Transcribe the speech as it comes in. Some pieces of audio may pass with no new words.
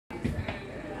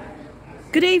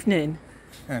Good evening.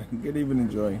 Good evening,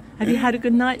 Joy. Have you had a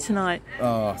good night tonight?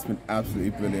 Oh, it's been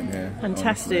absolutely brilliant here.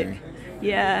 Fantastic. Honestly.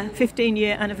 Yeah,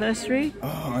 15-year anniversary.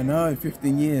 Oh, I know,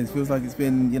 15 years. Feels like it's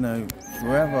been,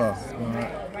 forever.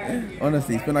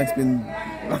 Honestly, it's been,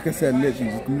 like I said,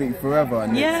 literally just completely forever.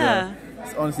 And Yeah.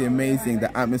 it's honestly amazing.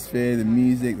 The atmosphere, the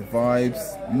music, the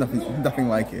vibes, nothing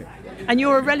like it. And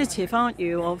you're a relative, aren't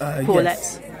you, of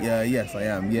Paulette's? Yes, I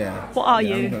am. Yeah. What are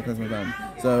you? I'm her cousin, madam.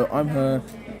 So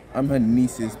I'm her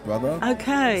niece's brother.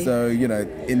 Okay. So,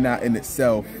 in that in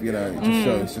itself, it just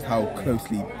shows just how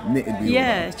closely knitted we are.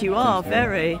 Yes, you are,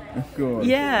 very. Of course.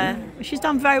 Yeah. She's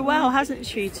done very well, hasn't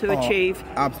she, to achieve?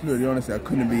 Absolutely, honestly, I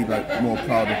couldn't be more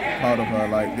proud of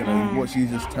her. What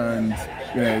she's just turned,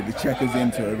 the Chequers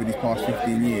into over these past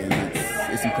 15 years.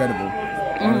 It's incredible.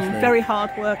 Very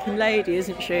hard-working lady,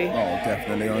 isn't she? Oh,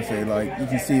 definitely. Honestly, you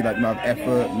can see the amount of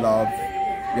effort, love,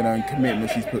 and commitment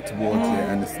she's put towards it,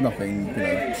 and it's nothing,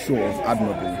 short of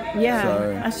admirable. Yeah,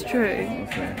 so, that's true.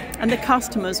 Honestly. And the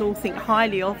customers all think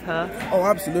highly of her. Oh,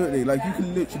 absolutely. You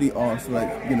can literally ask,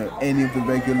 any of the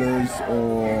regulars,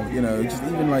 or, just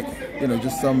even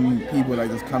just some people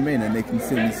just come in and they can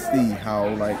simply see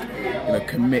how,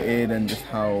 committed and just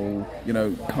how,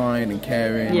 kind and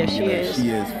caring she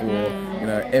is for,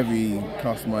 every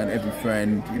customer and every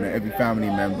friend, every family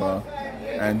member.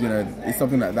 And it's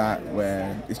something like that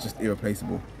where it's just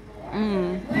irreplaceable.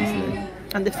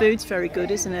 And the food's very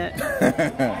good, isn't it?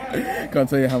 Can't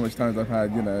tell you how much times I've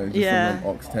had, some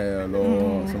oxtail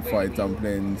or some fried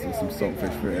dumplings or some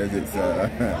saltfish fritters. It's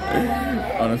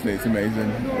honestly, it's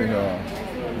amazing.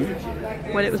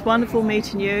 Well, it was wonderful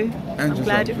meeting you. I'm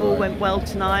glad it all went well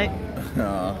tonight.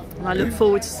 And I look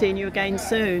forward to seeing you again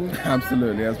soon.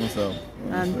 Absolutely, as myself.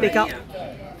 And big up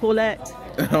Paulette.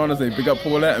 Honestly, big up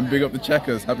Paulette and big up the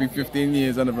Chequers. Happy 15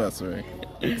 years anniversary.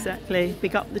 Exactly.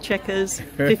 Big up the Chequers.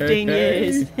 15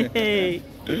 years.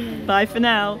 Bye for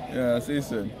now. Yeah, see you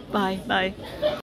soon. Bye.